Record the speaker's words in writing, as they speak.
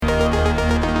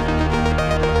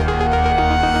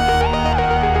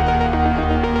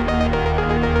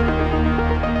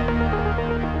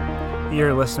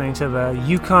listening to the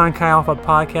Yukon Chi Alpha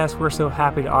podcast. We're so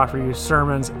happy to offer you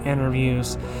sermons,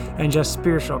 interviews, and just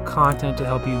spiritual content to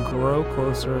help you grow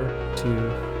closer to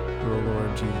the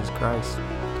Lord Jesus Christ.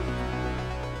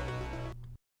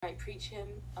 I preach him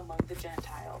among the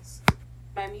Gentiles.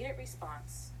 My immediate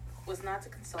response was not to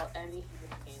consult any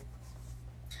human being.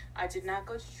 I did not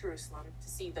go to Jerusalem to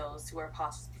see those who were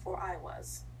apostles before I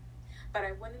was, but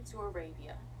I went into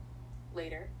Arabia.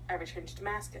 Later, I returned to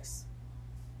Damascus.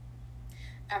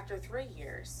 After 3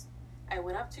 years, I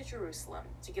went up to Jerusalem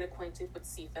to get acquainted with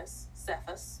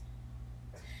Cephas,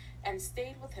 and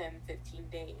stayed with him 15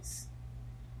 days.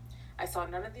 I saw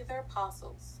none of the other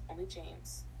apostles, only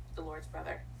James, the Lord's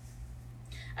brother.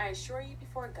 I assure you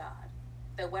before God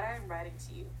that what I am writing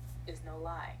to you is no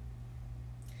lie.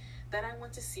 Then I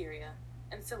went to Syria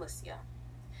and Cilicia,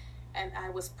 and I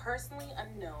was personally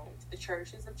unknown to the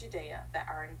churches of Judea that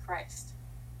are in Christ.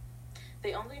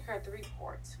 They only heard the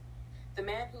report. The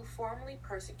man who formerly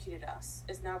persecuted us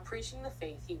is now preaching the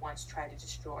faith he once tried to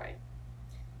destroy,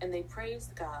 and they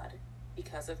praised God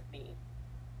because of me.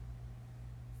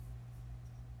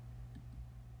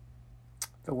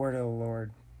 The word of the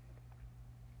Lord.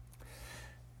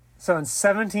 So in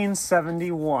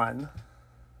 1771,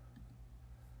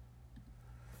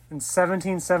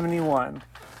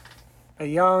 a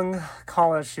young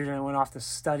college student went off to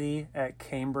study at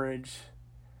Cambridge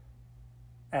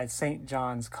at St.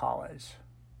 John's College.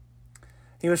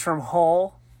 He was from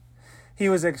Hull. He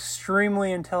was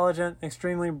extremely intelligent,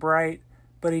 extremely bright,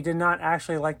 but he did not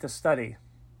actually like to study.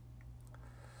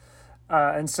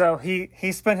 And so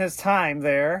he spent his time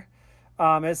there.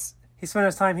 He spent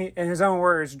his time, in his own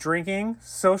words, drinking,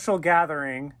 social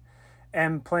gathering,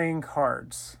 and playing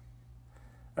cards.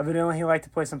 Evidently, he liked to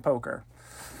play some poker.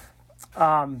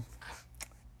 I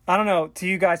don't know, to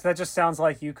you guys, that just sounds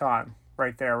like Yukon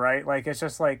right there, right? Like, it's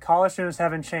just like college students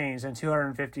haven't changed in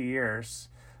 250 years,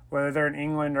 whether they're in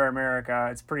England or America.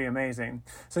 It's pretty amazing.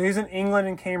 So he's in England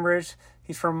and Cambridge.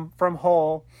 He's from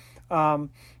Hull.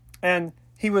 And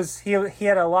he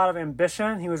had a lot of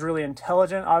ambition. He was really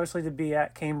intelligent, obviously, to be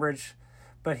at Cambridge,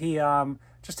 but he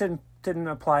just didn't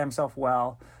apply himself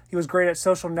well. He was great at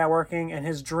social networking, and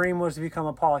his dream was to become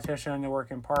a politician and to work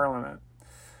in Parliament.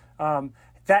 That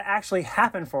actually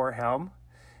happened for him.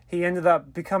 He ended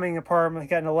up becoming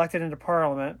getting elected into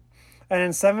Parliament. And in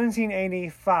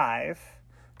 1785,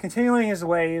 continuing his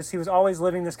ways, he was always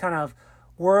living this kind of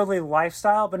worldly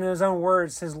lifestyle, but in his own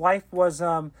words, his life was,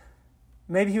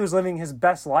 maybe he was living his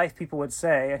best life, people would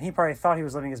say, and he probably thought he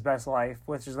was living his best life,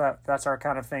 which is that's our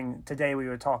kind of thing today we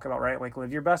would talk about, right? Like,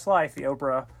 live your best life, the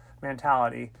Oprah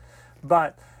mentality.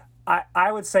 But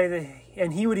I would say that,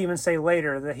 and he would even say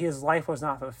later, that his life was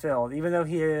not fulfilled, even though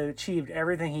he had achieved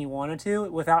everything he wanted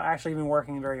to without actually even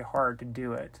working very hard to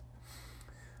do it.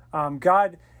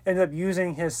 God ended up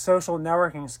using his social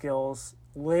networking skills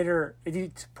later,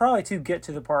 probably to get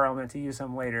to the Parliament, to use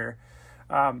him later.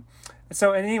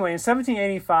 So anyway, in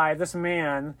 1785, this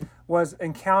man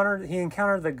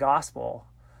encountered the gospel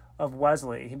of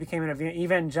Wesley. He became an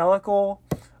evangelical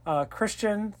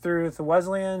Christian through the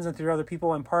Wesleyans and through other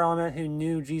people in Parliament who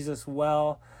knew Jesus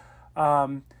well.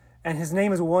 And his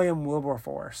name is William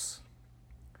Wilberforce.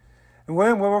 And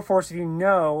William Wilberforce, if you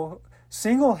know,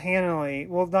 single-handedly,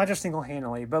 well, not just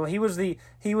single-handedly, but he was the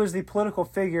political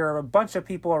figure of a bunch of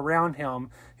people around him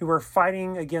who were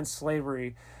fighting against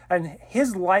slavery. And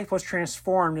his life was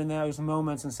transformed in those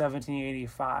moments in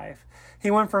 1785.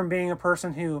 He went from being a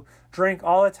person who drank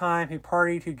all the time, who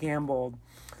partied, who gambled,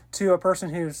 to a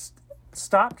person who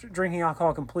stopped drinking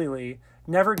alcohol completely,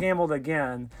 never gambled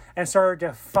again, and started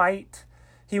to fight.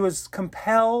 He was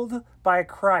compelled by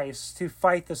Christ to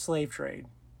fight the slave trade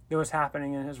that was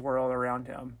happening in his world around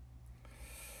him.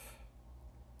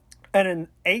 And in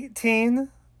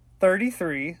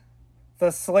 1833,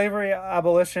 the Slavery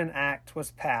Abolition Act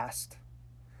was passed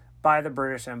by the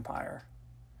British Empire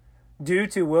due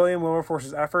to William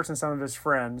Wilberforce's efforts and some of his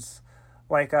friends,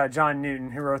 like John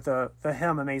Newton, who wrote the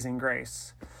hymn Amazing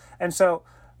Grace. And so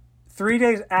 3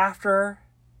 days after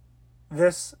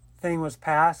this thing was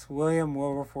passed, William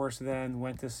Wilberforce then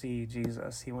went to see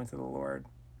Jesus. He went to the Lord.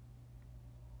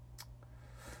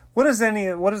 What is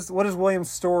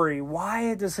William's story?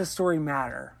 Why does his story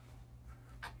matter?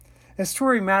 His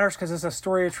story matters because it's a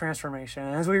story of transformation.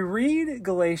 And as we read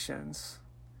Galatians,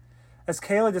 as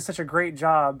Kayla did such a great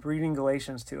job reading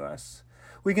Galatians to us,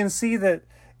 we can see that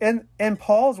in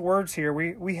Paul's words here,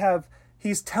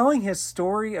 he's telling his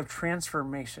story of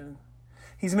transformation.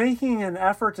 He's making an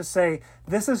effort to say,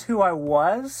 this is who I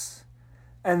was,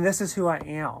 and this is who I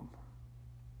am.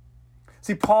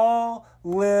 See, Paul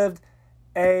lived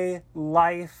a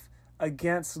life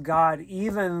against God,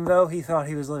 even though he thought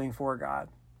he was living for God.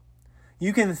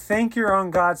 You can think you're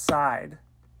on God's side.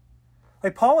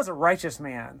 Like Paul was a righteous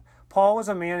man. Paul was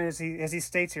a man, as he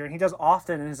states here, and he does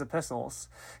often in his epistles.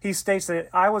 He states that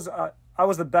I was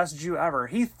the best Jew ever.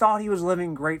 He thought he was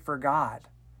living great for God.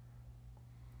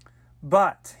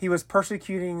 But he was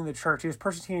persecuting the church. He was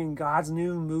persecuting God's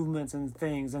new movements and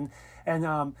things.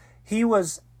 And he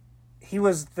was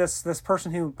this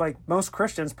person who, like most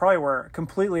Christians, probably were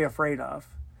completely afraid of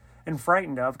and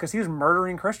frightened of, because he was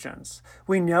murdering Christians.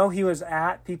 We know he was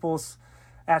at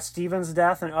Stephen's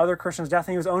death and other Christians' death,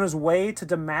 and he was on his way to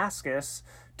Damascus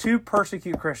to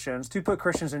persecute Christians, to put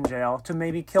Christians in jail, to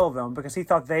maybe kill them, because he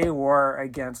thought they were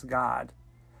against God.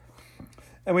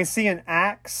 And we see in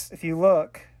Acts, if you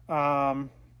look,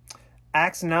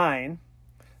 Acts 9,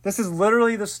 this is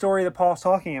literally the story that Paul's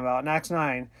talking about in Acts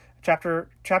 9. Chapter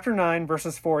 9,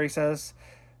 verses 4, he says,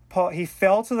 he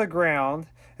fell to the ground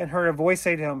and heard a voice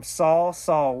say to him, Saul,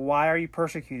 Saul, why are you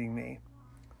persecuting me?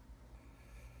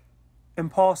 And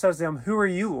Paul says to him, who are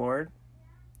you, Lord?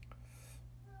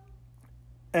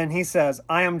 And he says,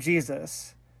 I am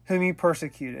Jesus, whom you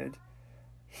persecuted.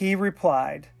 He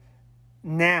replied,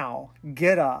 now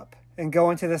get up and go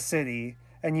into the city,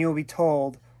 and you will be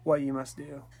told what you must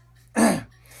do.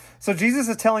 So Jesus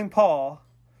is telling Paul,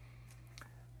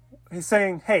 he's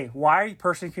saying, hey, why are you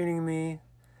persecuting me?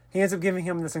 He ends up giving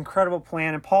him this incredible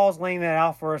plan, and Paul's laying that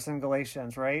out for us in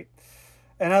Galatians, right?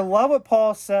 And I love what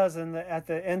Paul says at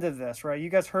the end of this, right? You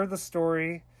guys heard the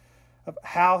story of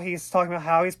how he's talking about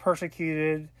how he's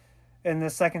persecuted in the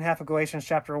second half of Galatians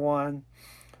chapter 1,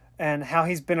 and how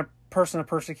he's been a person of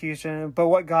persecution, but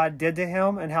what God did to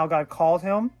him and how God called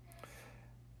him.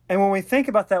 And when we think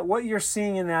about that, what you're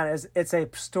seeing in that is it's a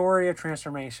story of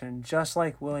transformation, just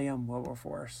like William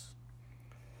Wilberforce.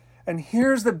 And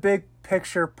here's the big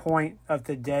picture point of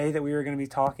the day that we were going to be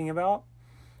talking about.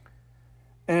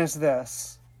 And it's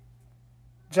this.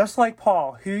 Just like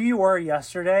Paul, who you were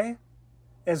yesterday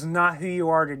is not who you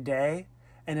are today,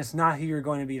 and it's not who you're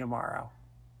going to be tomorrow.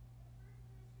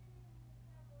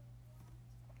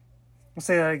 I'll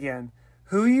say that again.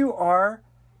 Who you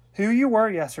were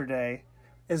yesterday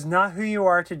is not who you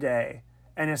are today,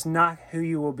 and it's not who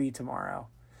you will be tomorrow.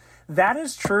 That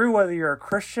is true whether you're a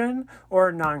Christian or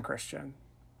a non-Christian.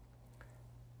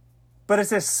 But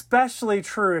it's especially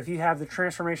true if you have the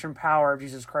transformation power of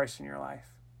Jesus Christ in your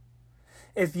life.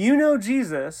 If you know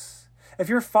Jesus, if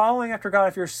you're following after God,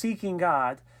 if you're seeking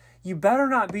God, you better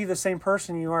not be the same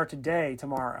person you are today,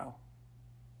 tomorrow.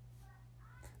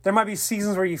 There might be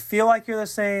seasons where you feel like you're the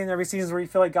same. There'll be seasons where you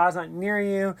feel like God's not near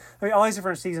you. There'll be all these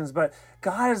different seasons, but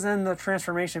God is in the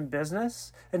transformation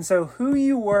business. And so who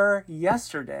you were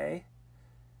yesterday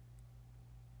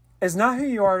is not who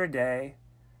you are today,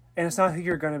 and it's not who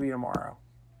you're going to be tomorrow.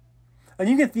 And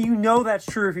you know that's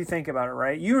true if you think about it,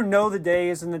 right? You know the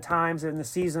days and the times and the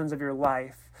seasons of your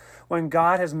life when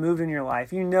God has moved in your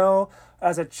life. You know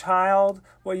as a child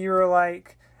what you were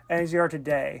like as you are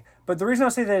today. But the reason I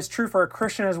say that it's true for a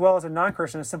Christian as well as a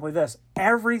non-Christian is simply this.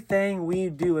 Everything we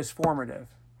do is formative.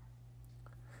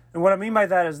 And what I mean by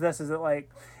that is this, is that like,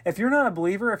 if you're not a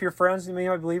believer, if your friends may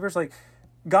not be believers, like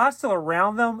God's still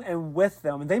around them and with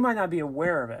them, and they might not be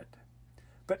aware of it.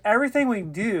 But everything we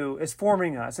do is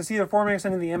forming us. It's either forming us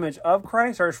into the image of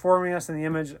Christ or it's forming us in the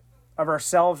image of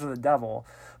ourselves or the devil.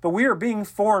 But we are being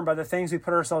formed by the things we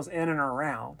put ourselves in and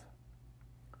around.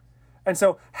 And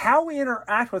so how we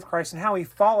interact with Christ and how we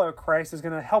follow Christ is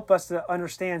going to help us to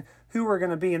understand who we're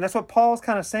going to be. And that's what Paul's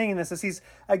kind of saying in this. This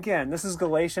is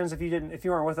Galatians if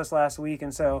you weren't with us last week.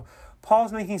 And so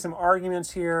Paul's making some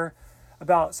arguments here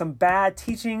about some bad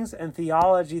teachings and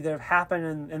theology that have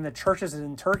happened in the churches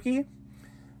in Turkey.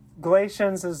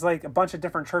 Galatians is like a bunch of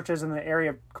different churches in the area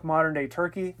of modern day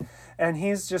Turkey. And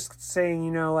he's just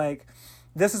saying,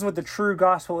 this is what the true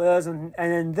gospel is. And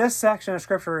in this section of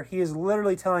scripture, he is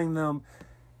literally telling them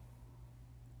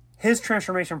his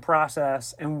transformation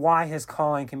process and why his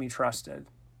calling can be trusted.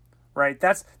 Right?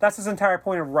 That's his entire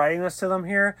point of writing this to them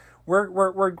here.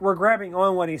 We're grabbing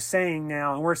on what he's saying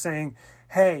now, and we're saying,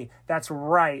 hey, that's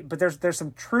right. But there's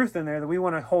some truth in there that we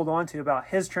want to hold on to about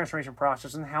his transformation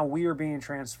process and how we are being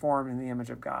transformed in the image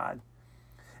of God.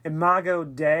 Imago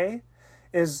Dei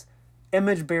is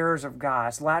image bearers of God.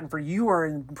 It's Latin for you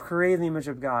are created in the image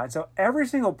of God. So every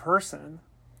single person,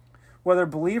 whether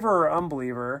believer or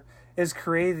unbeliever, is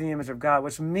created in the image of God,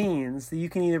 which means that you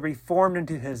can either be formed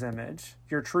into his image,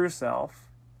 your true self,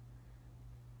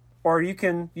 or you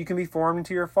can be formed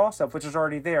into your false self, which is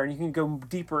already there, and you can go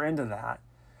deeper into that.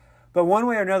 But one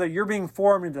way or another, you're being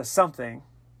formed into something,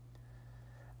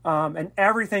 and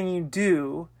everything you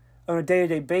do on a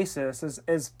day-to-day basis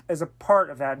is a part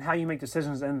of that and how you make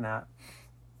decisions in that.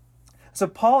 So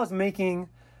Paul is making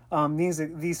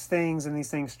these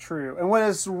things true. And what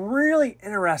is really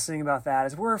interesting about that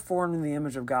is we're formed in the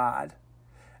image of God.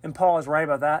 And Paul is right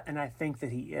about that, and I think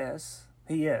that he is.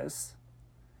 He is.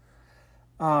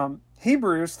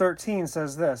 Hebrews 13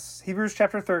 says this. Hebrews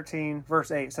chapter 13,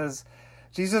 verse 8 says,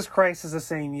 Jesus Christ is the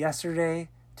same yesterday,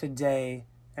 today,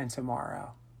 and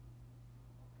tomorrow.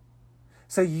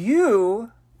 So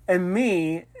you and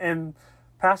me and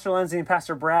Pastor Lindsay and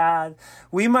Pastor Brad,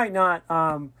 we might not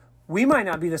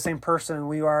be the same person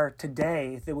we are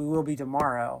today that we will be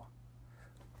tomorrow.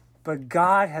 But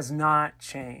God has not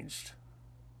changed.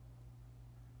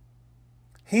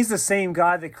 He's the same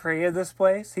God that created this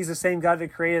place. He's the same God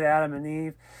that created Adam and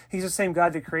Eve. He's the same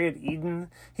God that created Eden.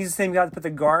 He's the same God that put the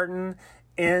garden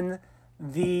in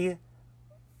Eden.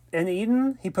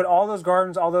 He put all those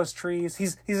gardens, all those trees.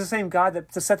 He's the same God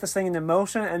that to set this thing into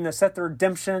motion and to set the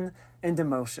redemption into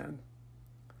motion.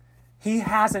 He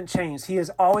hasn't changed. He has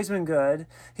always been good.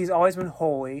 He's always been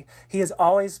holy. He has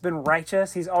always been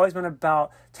righteous. He's always been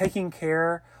about taking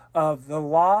care of the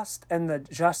lost and the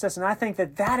justice. And I think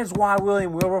that is why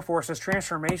William Wilberforce's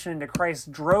transformation into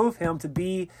Christ drove him to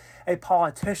be a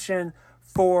politician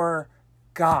for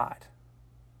God.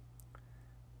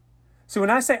 So when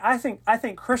I say I think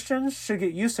Christians should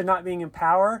get used to not being in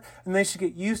power, and they should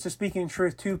get used to speaking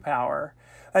truth to power.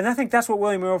 And I think that's what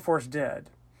William Wilberforce did.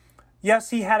 Yes,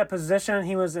 he had a position.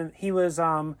 He was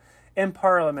in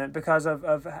Parliament because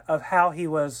of how he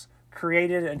was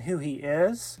created and who he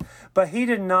is, but he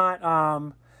didn't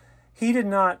have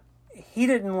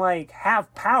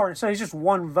power, and so he's just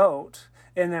one vote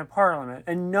in that Parliament,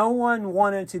 and no one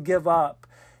wanted to give up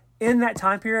in that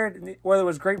time period, whether it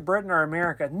was Great Britain or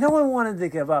America. No one wanted to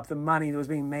give up the money that was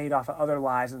being made off of other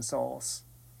lives and souls.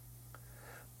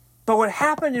 But what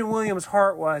happened in William's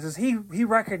heart was he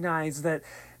recognized that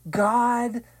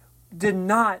God did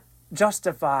not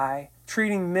justify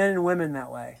treating men and women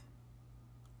that way.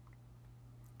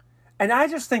 And I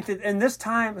just think that in this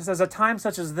time, as a time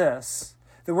such as this,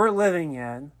 that we're living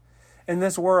in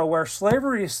this world where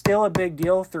slavery is still a big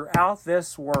deal throughout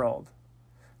this world,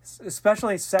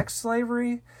 especially sex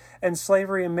slavery and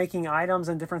slavery and making items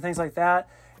and different things like that,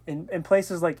 in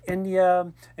places like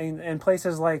India and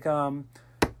places like some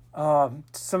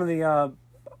of the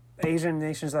Asian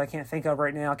nations that I can't think of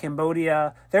right now,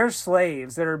 Cambodia, there's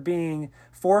slaves that are being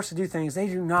forced to do things they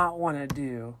do not want to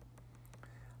do.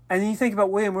 And then you think about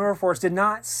William Wilberforce did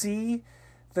not see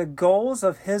the goals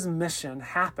of his mission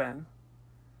happen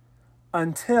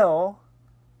until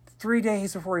 3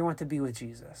 days before he went to be with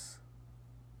Jesus.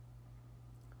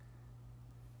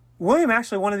 William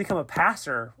actually wanted to become a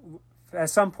pastor at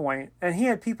some point, and he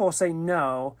had people say,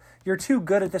 no, you're too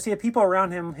good at this. He had people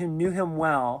around him who knew him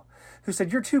well, who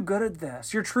said, you're too good at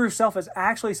this. Your true self is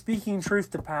actually speaking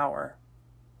truth to power.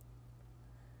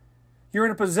 You're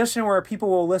in a position where people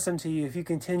will listen to you if you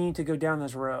continue to go down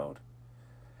this road.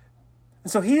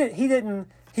 And so he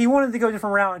wanted to go a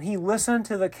different route, and he listened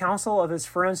to the counsel of his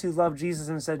friends who loved Jesus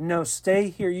and said, no, stay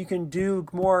here. You can do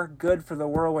more good for the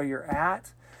world where you're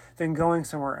at than going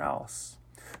somewhere else.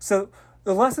 So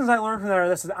the lessons I learned from that are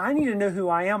this: is I need to know who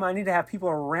I am. I need to have people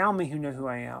around me who know who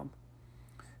I am,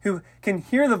 who can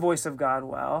hear the voice of God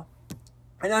well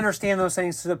and understand those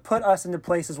things to put us into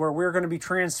places where we're going to be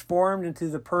transformed into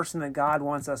the person that God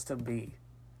wants us to be.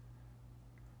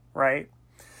 Right?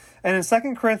 And in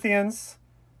 2 Corinthians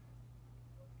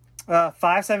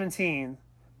 5:17,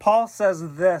 Paul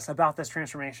says this about this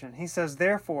transformation. He says,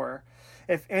 therefore,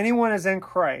 if anyone is in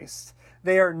Christ,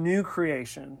 they are new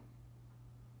creation.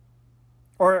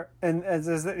 Or, and as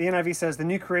the NIV says, the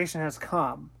new creation has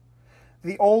come.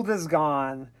 The old is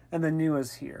gone, and the new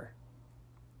is here.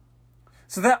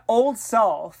 So that old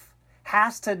self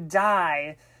has to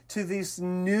die to this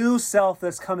new self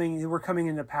that we're coming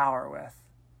into power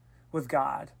with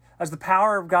God. As the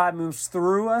power of God moves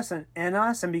through us and in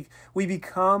us, and we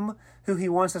become who he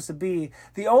wants us to be,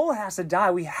 the old has to die.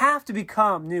 We have to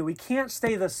become new. We can't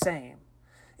stay the same.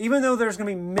 Even though there's going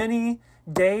to be many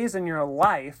days in your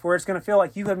life where it's going to feel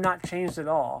like you have not changed at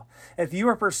all. If you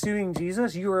are pursuing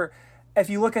Jesus, if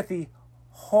you look at the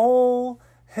whole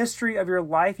history of your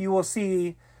life, you will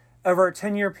see over a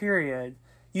 10-year period,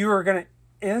 you are going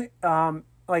to,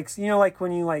 like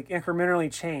when you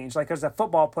incrementally change, like as a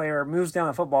football player moves down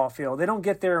a football field, they don't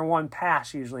get there in one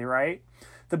pass usually, right?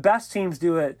 The best teams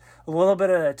do it a little bit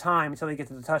at a time until they get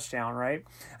to the touchdown, right?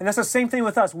 And that's the same thing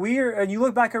with us. And you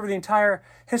look back over the entire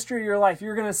history of your life,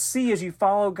 you're going to see as you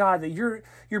follow God that you're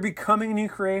becoming a new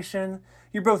creation.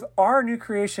 You both are a new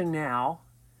creation now,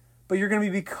 but you're going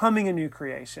to be becoming a new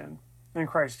creation. in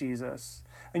Christ Jesus.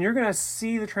 And you're going to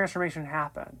see the transformation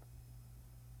happen.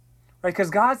 Right? Because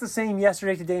God's the same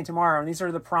yesterday, today, and tomorrow. And these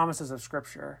are the promises of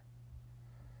Scripture.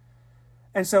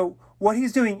 And so what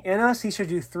he's doing in us, he should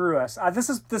do through us. This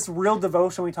is this real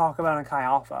devotion we talk about in Chi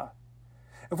Alpha.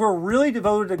 If we're really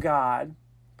devoted to God,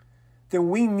 then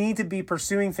we need to be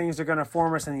pursuing things that are going to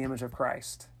form us in the image of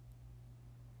Christ.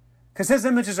 Because his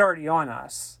image is already on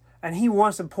us. And he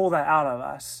wants to pull that out of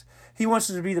us. He wants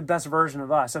us to be the best version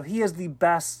of us. So he is the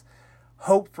best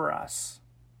hope for us.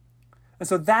 And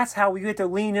so that's how we get to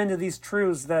lean into these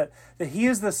truths that he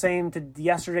is the same to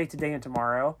yesterday, today, and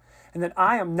tomorrow. And that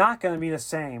I am not going to be the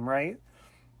same, right?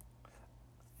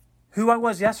 Who I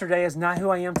was yesterday is not who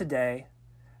I am today.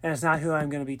 And it's not who I'm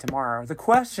going to be tomorrow. The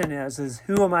question is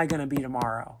who am I going to be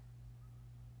tomorrow?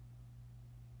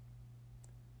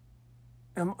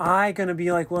 Am I going to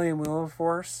be like William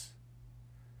Wilberforce?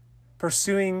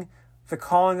 Pursuing the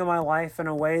calling of my life in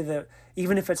a way that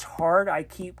even if it's hard, I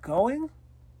keep going?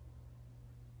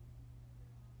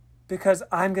 Because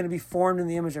I'm going to be formed in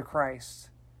the image of Christ.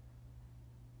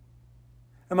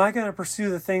 Am I going to pursue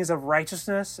the things of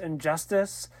righteousness and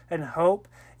justice and hope,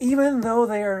 even though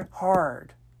they are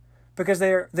hard? Because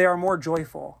they are more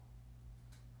joyful.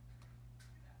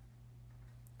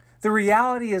 The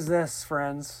reality is this,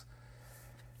 friends,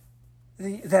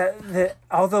 that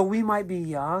although we might be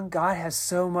young, God has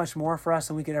so much more for us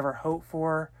than we could ever hope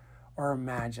for or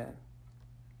imagine.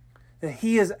 That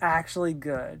he is actually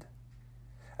good.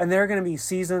 And there are going to be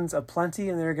seasons of plenty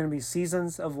and there are going to be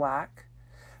seasons of lack.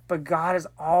 But God is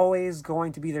always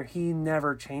going to be there. He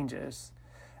never changes.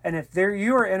 And if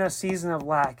you are in a season of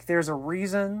lack, there's a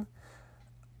reason.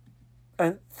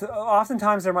 And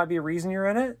oftentimes there might be a reason you're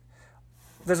in it.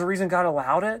 There's a reason God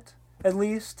allowed it, at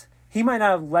least. He might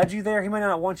not have led you there. He might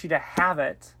not want you to have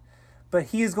it. But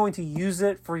he is going to use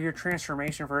it for your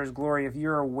transformation, for his glory, if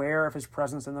you're aware of his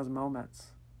presence in those moments.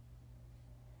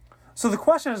 So the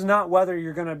question is not whether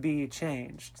you're going to be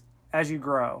changed as you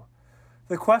grow.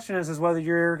 The question is whether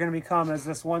you're going to become, as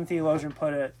this one theologian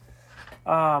put it,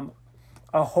 a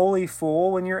holy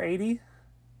fool when you're 80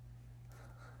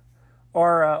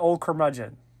 or an old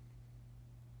curmudgeon.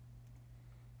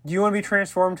 Do you want to be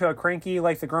transformed to a cranky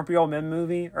like the Grumpy Old Men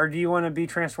movie? Or do you want to be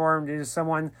transformed into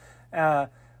someone,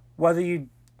 whether you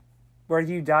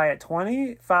die at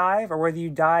 25 or whether you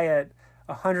die at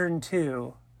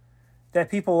 102, that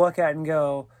people look at and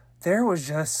go, there was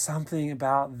just something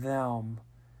about them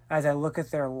as I look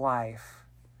at their life,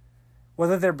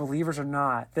 whether they're believers or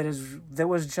not, that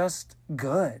was just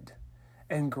good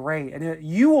and great. And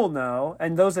you will know,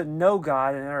 and those that know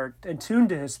God and are attuned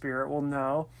to his Spirit will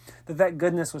know that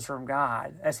goodness was from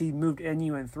God as he moved in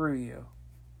you and through you.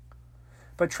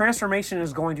 But transformation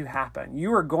is going to happen.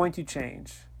 You are going to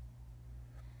change.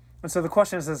 And so the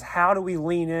question is how do we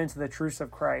lean into the truths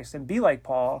of Christ and be like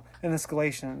Paul in this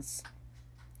Galatians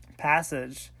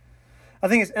passage? I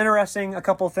think it's interesting, a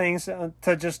couple things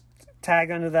to just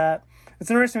tag under that. It's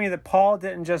interesting to me that Paul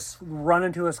didn't just run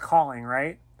into his calling,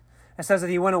 right? It says that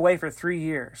he went away for 3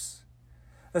 years.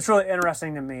 That's really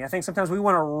interesting to me. I think sometimes we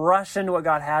want to rush into what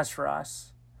God has for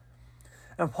us.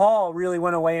 And Paul really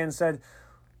went away and said,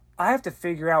 I have to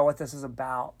figure out what this is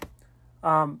about.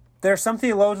 There are some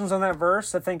theologians on that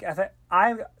verse that think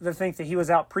that he was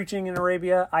out preaching in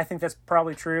Arabia. I think that's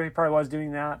probably true. He probably was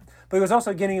doing that. But he was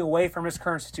also getting away from his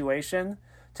current situation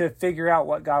to figure out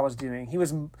what God was doing. He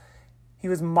was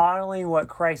modeling what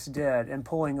Christ did and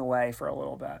pulling away for a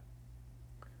little bit.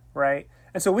 Right?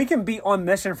 And so we can be on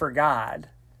mission for God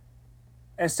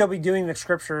and still be doing the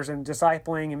scriptures and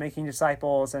discipling and making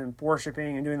disciples and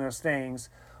worshiping and doing those things.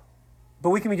 But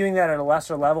we can be doing that at a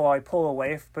lesser level while we pull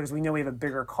away because we know we have a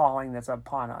bigger calling that's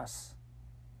upon us.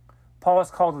 Paul was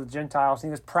called to the Gentiles, and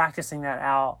he was practicing that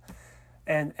out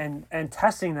and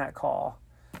testing that call.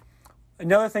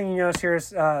 Another thing you notice here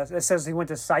is it says he went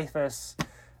to Cephas.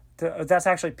 That's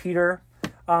actually Peter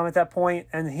at that point,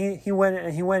 and he went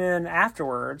in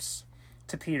afterwards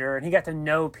to Peter, and he got to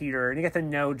know Peter, and he got to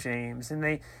know James,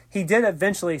 and he did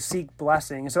eventually seek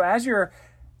blessing. So as you're,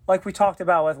 like we talked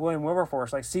about with William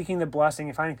Wilberforce, like seeking the blessing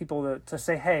and finding people to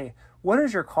say, hey, when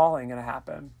is your calling going to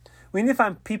happen? We need to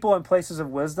find people in places of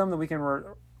wisdom that we can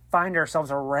find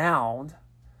ourselves around,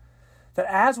 that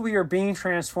as we are being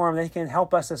transformed, they can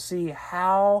help us to see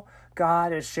how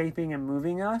God is shaping and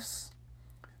moving us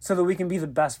so that we can be the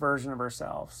best version of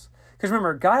ourselves. Because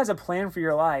remember, God has a plan for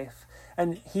your life,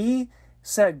 and he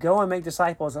said, go and make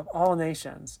disciples of all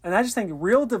nations. And I just think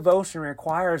real devotion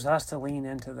requires us to lean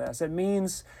into this. It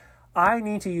means I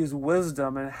need to use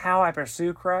wisdom in how I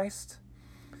pursue Christ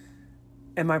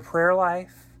in my prayer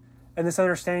life, and this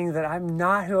understanding that I'm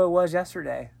not who I was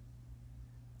yesterday.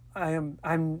 I'm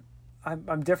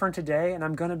different today, and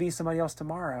I'm going to be somebody else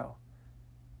tomorrow.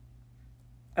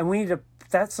 And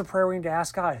that's the prayer we need to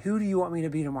ask God. Who do you want me to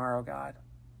be tomorrow, God?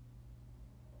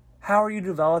 How are you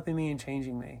developing me and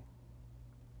changing me?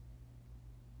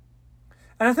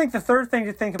 And I think the third thing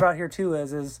to think about here too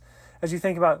is as you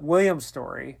think about William's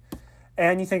story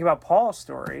and you think about Paul's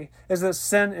story, is that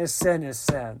sin is sin is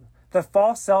sin. The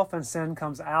false self and sin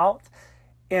comes out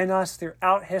in us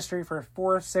throughout history for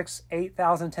 4, 6,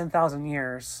 8,000, 10,000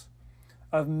 years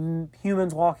of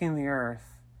humans walking the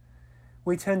earth.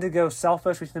 We tend to go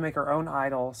selfish. We tend to make our own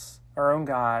idols, our own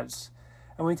gods.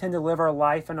 And we tend to live our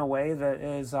life in a way that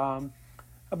is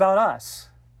about us,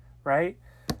 right?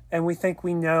 And we think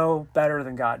we know better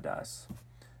than God does.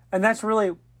 And that's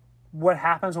really what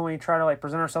happens when we try to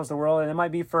present ourselves to the world. And it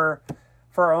might be for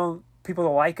our own people to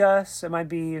like us. It might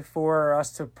be for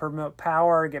us to promote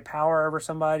power, get power over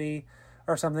somebody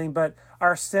or something. But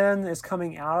our sin is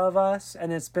coming out of us,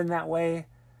 and it's been that way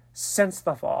since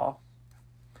the fall.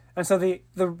 And so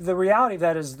the reality of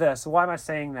that is this. Why am I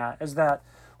saying that? Is that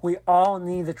we all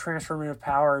need the transformative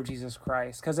power of Jesus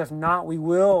Christ. Because if not, we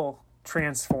will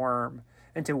transform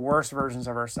into worse versions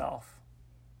of ourselves.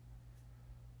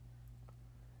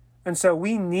 And so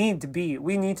we need to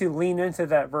lean into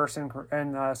that verse in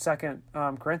 2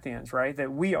 Corinthians, right?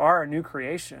 That we are a new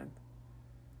creation.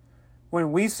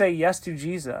 When we say yes to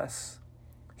Jesus,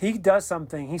 he does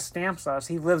something. He stamps us.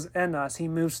 He lives in us. He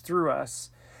moves through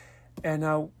us.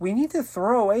 And we need to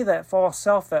throw away that false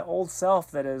self, that old self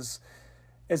that is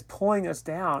pulling us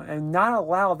down, and not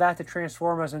allow that to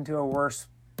transform us into a worse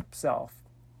self.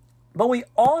 But we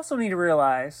also need to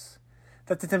realize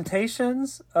that the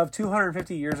temptations of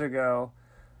 250 years ago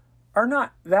are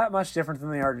not that much different than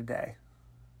they are today.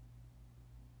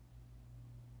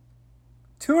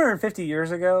 250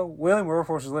 years ago, William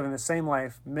Wilberforce was living the same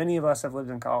life many of us have lived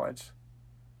in college.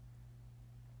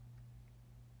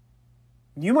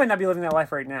 You might not be living that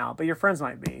life right now, but your friends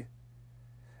might be.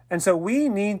 And so we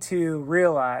need to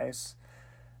realize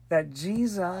that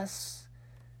Jesus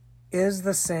is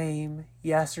the same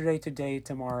yesterday, today,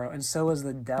 tomorrow, and so is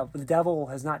the devil. The devil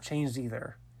has not changed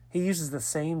either. He uses the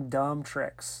same dumb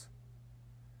tricks.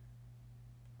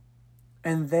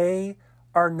 And they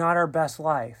are not our best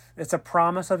life. It's a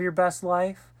promise of your best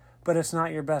life, but it's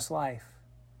not your best life.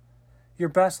 Your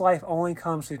best life only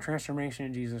comes through transformation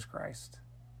in Jesus Christ.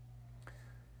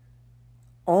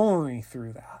 Only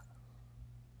through that.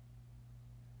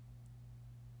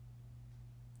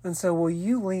 And so will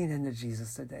you lean into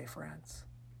Jesus today, friends?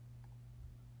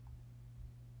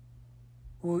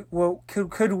 Well,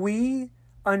 could we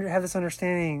have this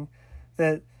understanding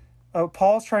that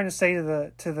Paul's trying to say to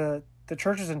the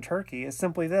churches in Turkey is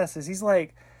simply this, is he's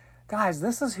like, guys,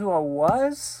 this is who I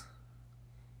was,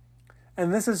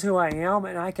 and this is who I am,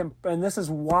 and this is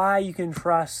why you can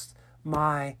trust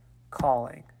my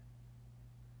calling.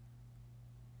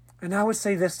 And I would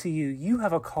say this to you, you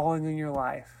have a calling in your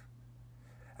life.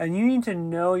 And you need to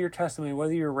know your testimony,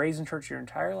 whether you were raised in church your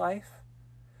entire life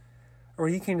or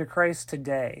you came to Christ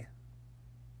today.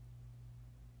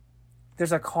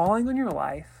 There's a calling on your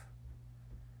life,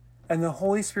 and the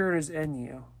Holy Spirit is in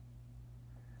you.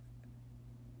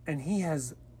 And he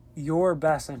has your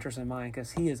best interest in mind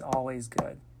because he is always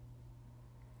good.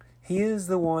 He is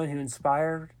the one who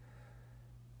inspired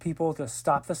people to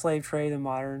stop the slave trade in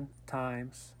modern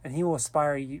times, and he will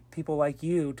inspire people like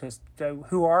you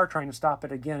who are trying to stop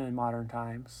it again in modern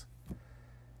times.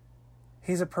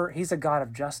 He's a God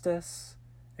of justice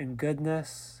and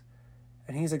goodness,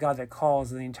 and he's a God that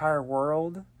calls the entire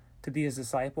world to be his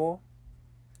disciple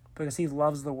because he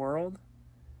loves the world.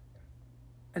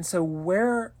 And so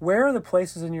where are the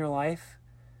places in your life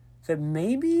that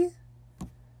maybe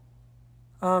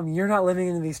you're not living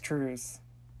into these truths?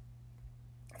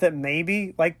 That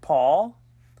maybe, like Paul,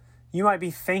 you might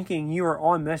be thinking you are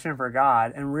on mission for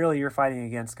God, and really you're fighting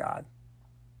against God.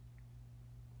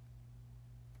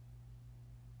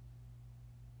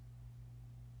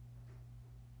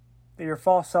 That your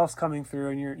false self's coming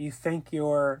through, and you think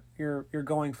you're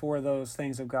going for those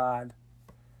things of God.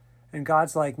 And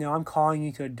God's like, no, I'm calling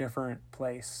you to a different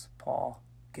place, Paul,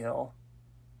 Gil.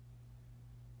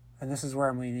 And this is where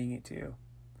I'm leading you to.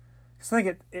 Because I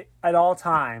think at all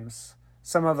times,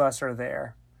 some of us are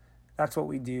there. That's what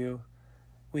we do.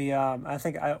 We're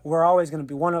always going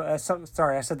to be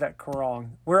sorry, I said that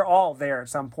wrong. We're all there at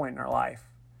some point in our life.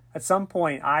 At some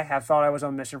point, I have thought I was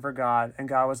on mission for God, and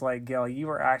God was like, Gil, you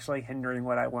are actually hindering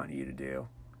what I want you to do,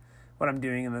 what I'm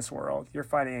doing in this world. You're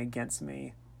fighting against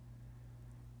me.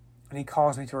 And he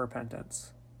calls me to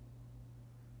repentance.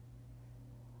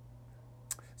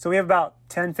 So we have about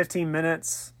 10, 15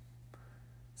 minutes.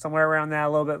 somewhere around that, a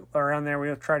little bit around there.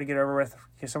 We'll try to get over with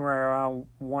somewhere around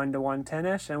 1 to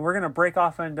 1:10ish. And we're going to break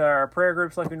off into our prayer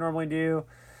groups like we normally do,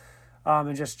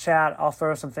 and just chat. I'll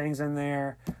throw some things in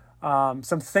there, some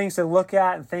things to look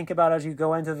at and think about as you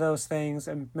go into those things,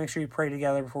 and make sure you pray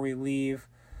together before we leave.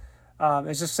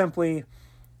 It's just simply,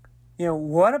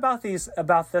 what about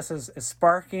this is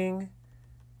sparking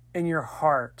in your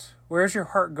heart? Where's your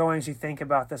heart going as you think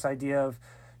about this idea of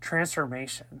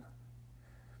transformation?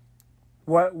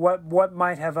 What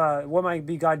might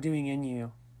be God doing in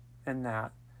you in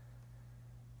that?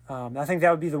 I think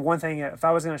that would be the one thing, if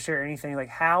I was going to share anything, like,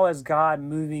 how is God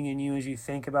moving in you as you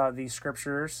think about these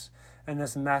scriptures and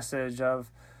this message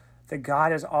of that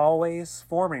God is always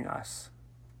forming us,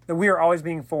 that we are always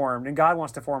being formed, and God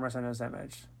wants to form us in his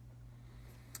image.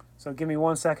 So give me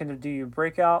 1 second to do your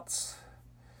breakouts.